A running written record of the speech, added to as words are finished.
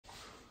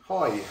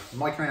Hi,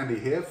 Mike and Andy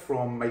here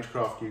from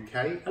Magecraft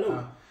UK.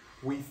 Hello.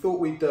 We thought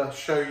we'd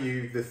show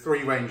you the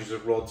three ranges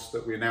of rods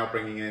that we're now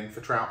bringing in for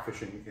trout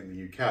fishing in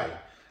the UK.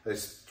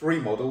 There's three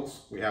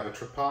models. We have a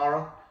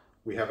Trapara,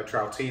 we have a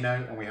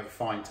Troutino, and we have a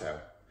Finetail.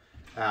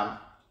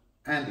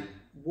 Andy,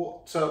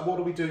 what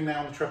are we doing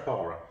now on the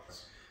Trapara?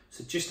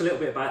 So just a little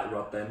bit about the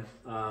rod then.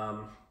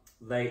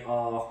 They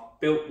are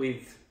built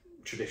with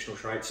traditional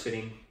trout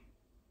spinning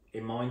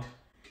in mind.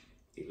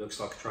 It looks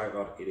like a trout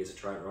rod, it is a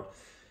trout rod.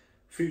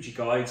 Fuji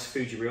guides,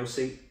 Fuji reel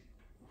seat.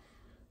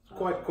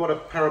 Quite a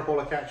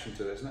parabolic action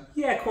to it, isn't it?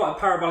 Yeah, quite a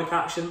parabolic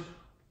action.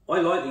 I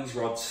like these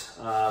rods,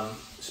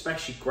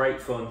 especially great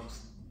fun,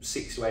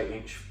 6 to 8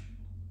 inch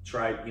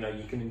trout. You know,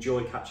 you can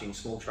enjoy catching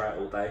small trout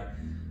all day.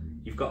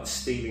 You've got the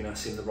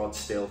steeliness in the rod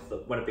still,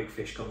 that when a big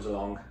fish comes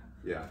along,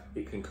 yeah,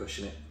 it can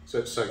cushion it. So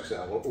it soaks it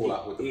all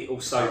up with the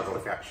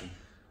parabolic action.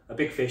 A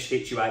big fish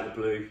hits you out of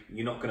the blue,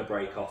 you're not going to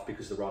break off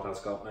because the rod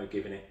has got no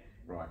give in it.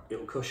 Right.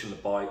 It'll cushion the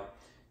bite.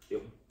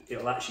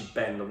 It'll actually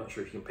bend. I'm not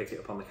sure if you can pick it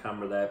up on the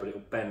camera there, but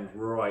it'll bend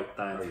right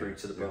down through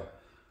to the butt.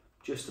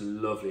 Just a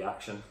lovely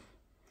action.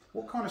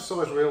 What kind of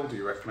size reel do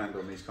you recommend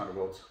on these kind of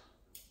rods?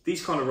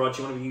 These kind of rods,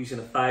 you want to be using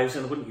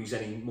 1,000. I wouldn't use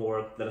any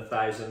more than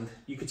 1,000.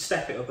 You could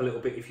step it up a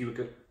little bit if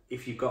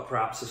you've got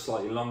perhaps a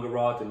slightly longer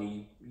rod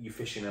and you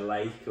fish in a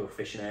lake or a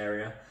fishing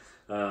area,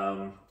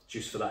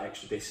 just for that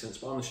extra distance.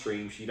 But on the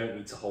streams, you don't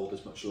need to hold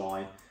as much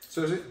line.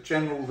 So is it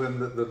general then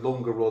that the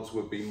longer rods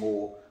would be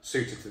more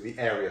suited to the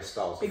area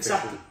styles?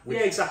 Exactly.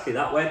 Yeah, exactly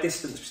that. Where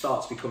distance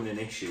starts becoming an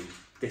issue,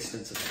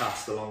 distance of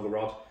cast, the longer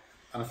rod.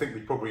 And I think we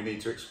probably need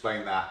to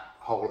explain that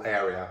whole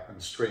area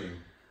and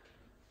stream.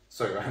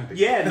 So Andy.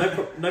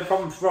 Yeah, no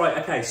problem. Right.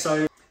 Okay.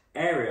 So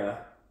area,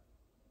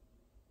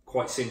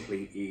 quite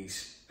simply,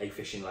 is a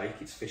fishing lake.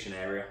 It's a fishing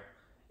area.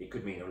 It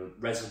could mean a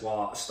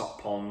reservoir, a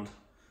stock pond,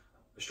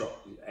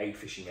 a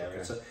fishing area.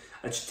 Okay. So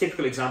a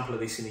typical example of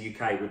this in the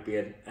UK would be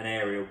an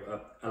area,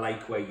 a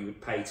lake where you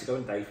would pay to go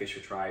and day fish for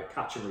trout,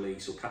 catch and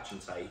release or catch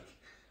and take.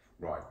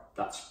 Right.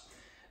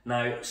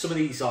 Now some of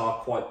these are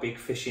quite big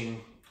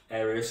fishing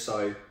areas,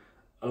 so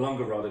a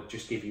longer rod would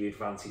just give you the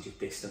advantage of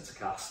distance to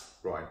cast.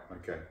 Right.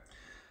 Okay.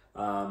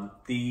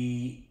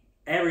 The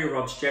area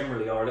rods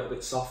generally are a little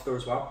bit softer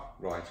as well.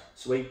 Right.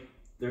 So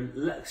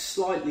they're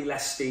slightly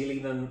less steely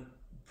than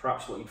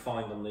perhaps what you'd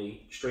find on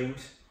the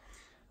streams.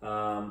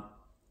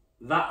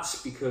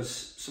 That's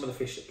because some of the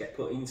fish that get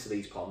put into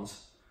these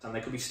ponds, and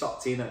they could be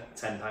stocked in at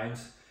 £10,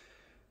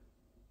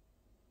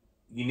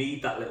 you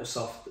need that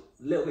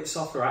little bit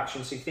softer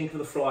action. So you think of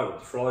the fly rod.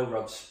 The fly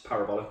rod's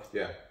parabolic.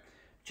 Yeah.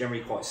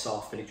 Generally quite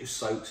soft, and it just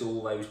soaks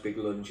all those big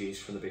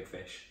lunges from the big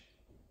fish.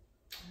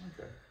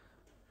 Okay.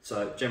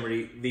 So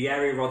generally, the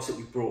area rods that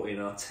we've brought in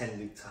are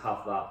tending to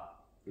have that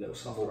little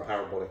softer more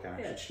parabolic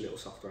action. Yeah, just a little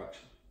softer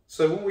action.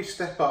 So when we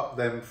step up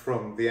then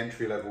from the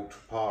entry level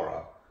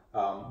Trapara,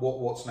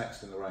 what's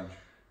next in the range?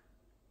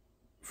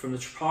 From the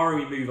Trapara,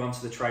 we move on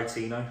to the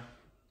Troutino.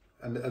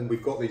 And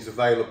we've got these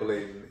available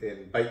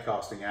in bait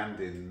casting and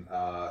in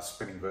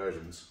spinning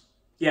versions.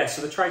 Yeah,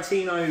 so the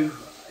Troutino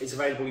is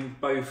available in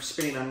both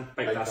spinning and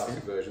bait casting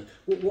versions.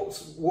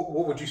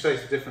 What would you say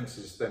is the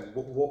differences then?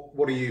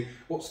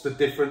 What's the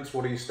difference?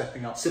 What are you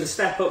stepping up? So the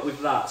step up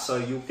with that, so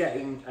you're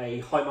getting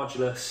a high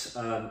modulus,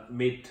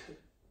 mid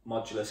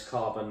modulus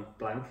carbon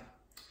blank,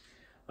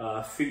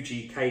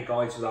 Fuji K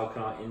guides with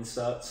alkanite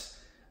inserts,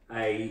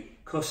 a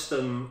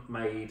custom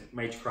made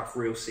Magecraft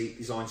reel seat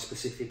designed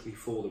specifically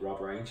for the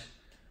rod range.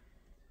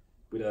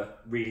 With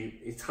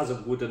it has a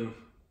wooden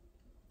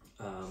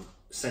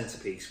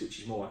centerpiece, which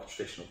is more like a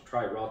traditional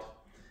trout rod.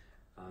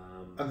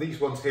 And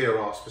these ones here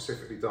are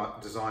specifically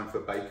designed for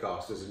bait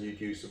casters, and you'd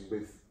use them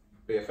with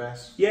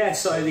BFS? Yeah,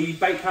 so the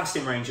bait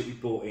casting range that we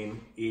brought in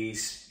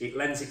it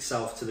lends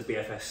itself to the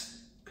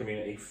BFS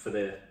community for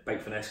the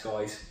bait finesse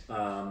guys.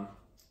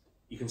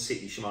 You can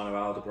sit your Shimano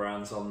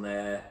Aldebrands on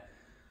there,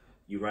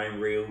 your own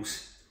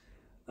reels,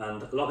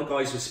 and a lot of the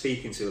guys we're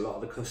speaking to, a lot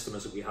of the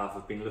customers that we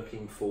have been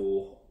looking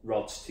for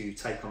rods to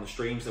take on the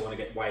streams. They want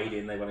to get weighed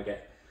in, they want to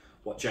get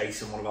what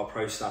Jason, one of our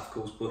pro staff,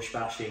 calls bush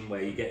bashing,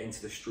 where you get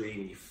into the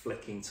stream and you're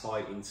flicking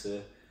tight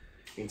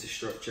into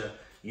structure.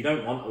 You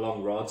don't want a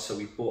long rod, so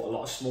we've bought a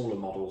lot of smaller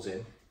models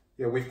in.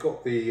 Yeah, we've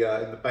got the,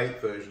 in the bait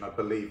version, I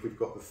believe, we've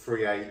got the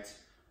 3.8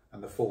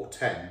 and the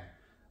 4.10.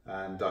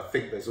 And I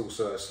think there's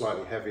also a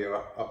slightly heavier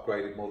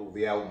upgraded model,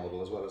 the L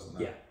model as well, isn't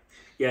there? Yeah.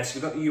 Yeah, so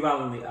we've got the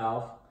UL and the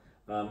L,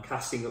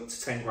 casting up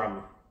to 10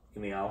 gram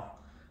in the L.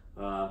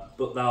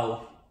 But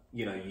they'll,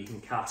 you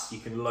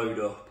can load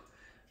up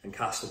and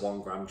cast a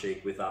 1 gram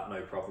jig with that,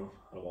 no problem,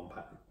 on a 1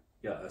 pack.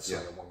 Yeah, a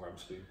 1 gram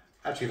spoon.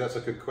 Actually, that's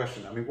a good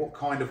question. I mean, what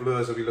kind of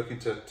lures are we looking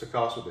to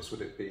cast with this?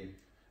 Would it be,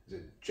 is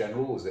it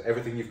general? Is it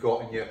everything you've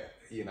got in your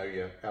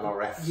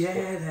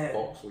LRF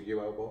box or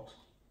UL box?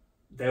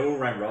 They're all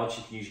round rods.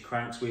 You can use your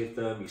cranks with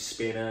them, your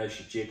spinners,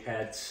 your jig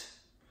heads,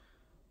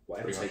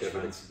 whatever takes you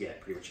fancy. Yeah,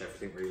 pretty much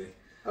everything really.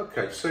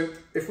 Okay, so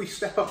if we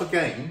step up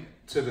again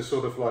to the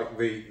sort of like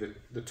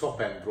the top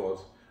end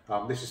rod,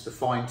 this is the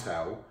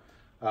Finetail.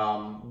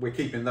 We're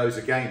keeping those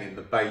again in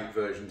the bait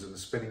versions and the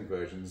spinning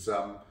versions.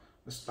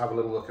 Let's have a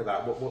little look at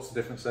that. What's the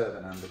difference there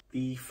then, Andy?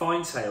 The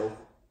Finetail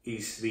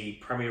is the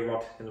premier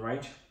rod in the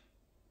range.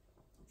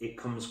 It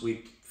comes with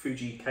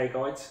Fuji K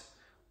guides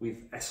with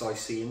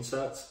SIC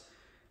inserts.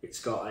 It's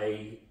got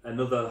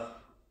another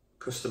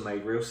custom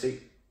made reel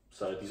seat,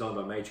 so designed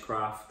by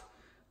Magecraft.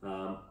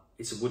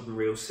 It's a wooden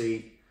reel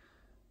seat,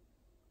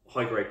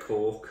 high grade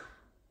cork.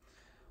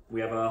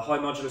 We have a high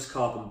modulus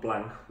carbon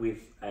blank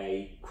with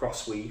a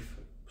cross weave,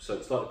 so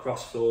it's like the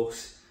cross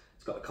force.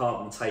 It's got the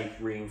carbon tape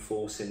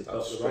reinforcing the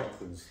butt of the rod.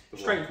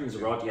 Strengthens the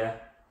rod, yeah.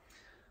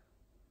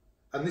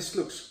 And this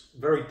looks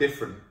very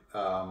different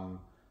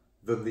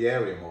than the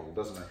area model,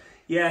 doesn't it?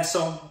 Yeah,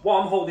 so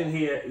what I'm holding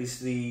here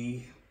is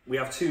we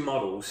have two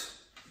models.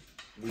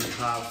 We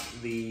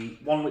have the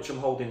one which I'm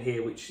holding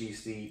here, which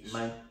is the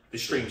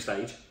stream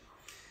stage,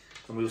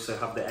 and we also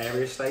have the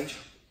area stage.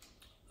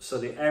 So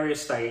the area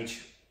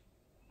stage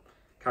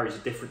carries a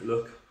different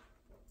look.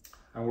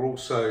 And we're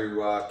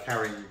also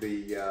carrying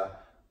the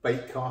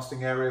bait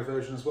casting area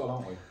version as well,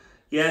 aren't we?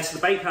 Yes, the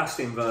bait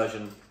casting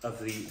version of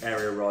the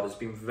area rod has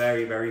been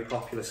very, very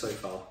popular so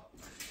far.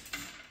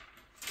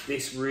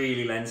 This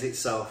really lends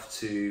itself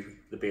to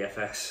the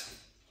BFS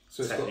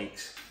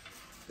techniques.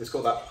 It's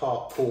got that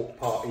part cork,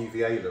 part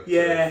EVA look.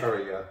 Yeah,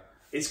 so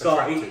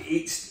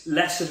it's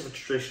less of a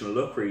traditional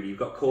look really. You've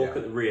got cork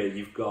at the rear,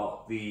 you've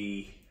got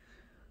the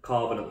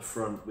carbon at the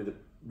front with a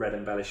red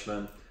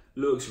embellishment.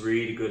 Looks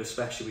really good,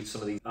 especially with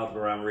some of these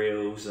Aldebaran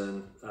reels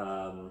and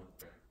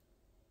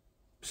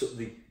sort of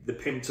the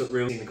pimped up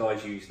reels the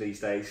guys use these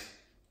days.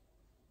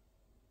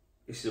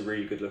 This is a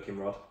really good looking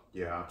rod.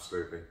 Yeah,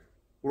 absolutely.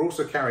 We're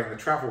also carrying the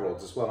travel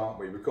rods as well, aren't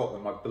we? We've got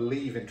them, I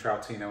believe, in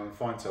Troutino and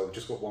Finetail. We've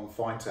just got one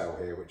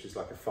Finetail here, which is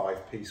like a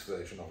 5-piece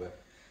version of it.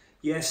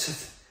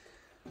 Yes.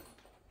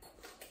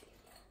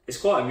 It's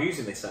quite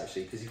amusing this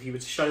actually, because if you were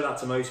to show that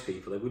to most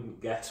people, they wouldn't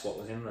guess what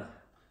was in there.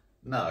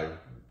 No,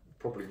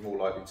 probably more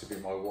likely to be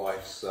my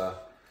wife's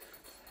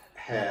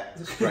hair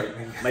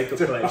straightening. Makeup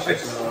collection,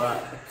 something like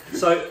that.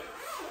 So,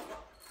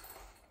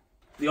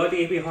 the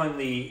idea behind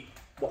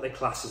what they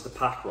class as the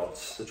pack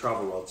rods, the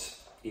travel rods,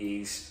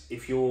 is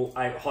if you're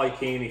out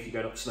hiking, if you're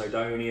going up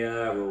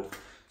Snowdonia or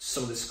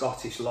some of the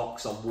Scottish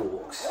lochs on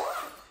walks,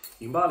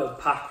 you can buy a little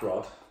pack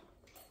rod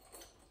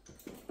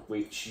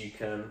which you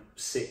can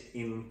sit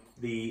in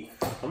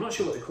I'm not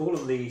sure what they call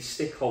them, the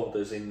stick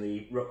holders in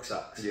the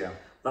rucksacks. Yeah.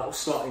 That will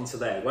slot into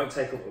there, it won't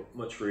take up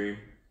much room,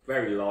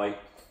 very light.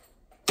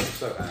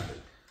 So handy.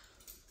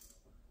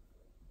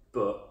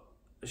 But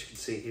as you can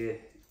see here,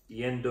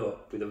 you end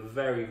up with a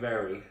very,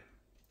 very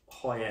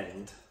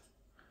high-end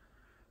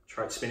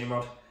trout spinning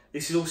rod.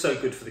 This is also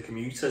good for the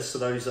commuters, so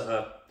those that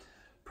are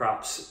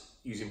perhaps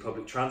using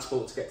public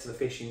transport to get to the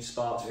fishing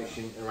spots,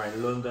 fishing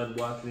around London,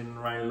 working in and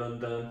around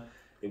London.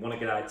 They want to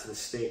get out to the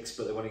sticks,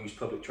 but they want to use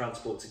public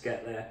transport to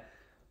get there,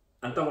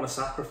 and don't want to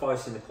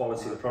sacrifice in the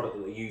quality of the product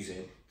that they're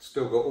using.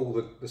 Still got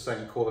all the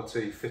same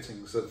quality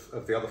fittings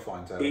of the other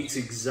Finetails. It's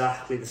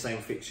exactly the same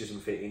fixtures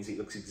and fittings. It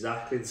looks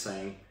exactly the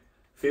same,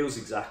 feels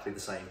exactly the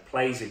same,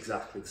 plays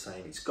exactly the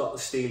same. It's got the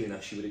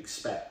steeliness you would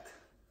expect,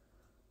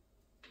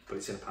 but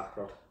it's in a pack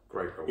rod.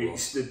 Great rod.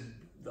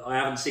 I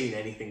haven't seen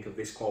anything of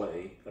this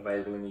quality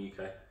available in the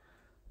UK.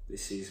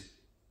 This is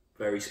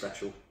very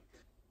special.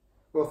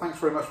 Well, thanks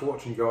very much for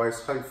watching,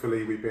 guys.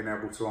 Hopefully we've been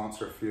able to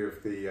answer a few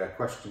of the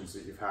questions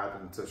that you've had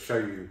and to show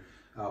you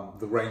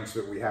the range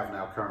that we have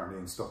now currently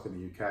in stock in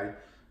the UK.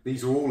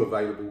 These are all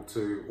available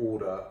to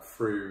order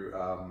through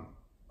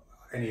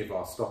any of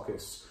our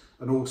stockists,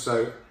 and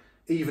also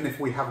even if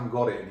we haven't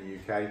got it in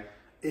the UK,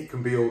 it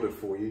can be ordered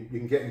for you. You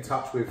can get in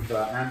touch with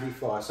Andy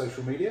via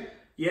social media.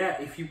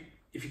 Yeah, if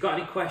you've got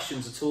any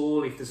questions at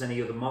all, if there's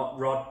any other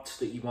rods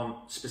that you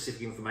want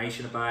specific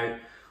information about,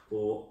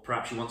 or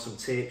perhaps you want some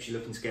tips, you're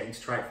looking to get into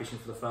trout fishing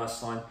for the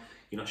first time,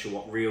 you're not sure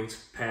what reel to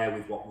pair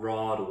with what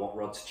rod, or what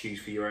rod to choose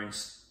for your own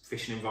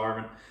fishing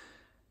environment,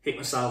 hit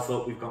myself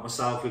up. We've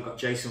got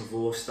Jason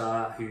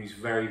Vorster, who's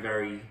very,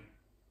 very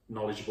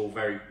knowledgeable,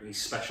 he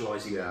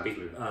specialises in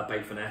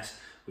bait finesse.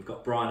 We've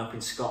got Brian up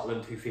in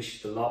Scotland who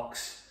fishes the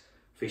lochs,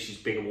 fishes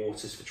bigger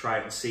waters for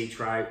trout and sea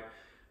trout.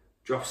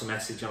 Drop us a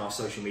message on our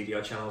social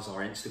media channels,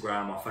 our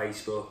Instagram, our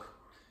Facebook.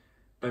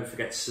 Don't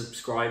forget to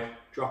subscribe,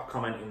 drop a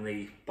comment in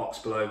the box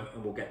below,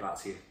 and we'll get back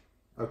to you.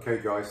 Okay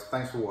guys,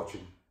 thanks for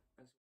watching.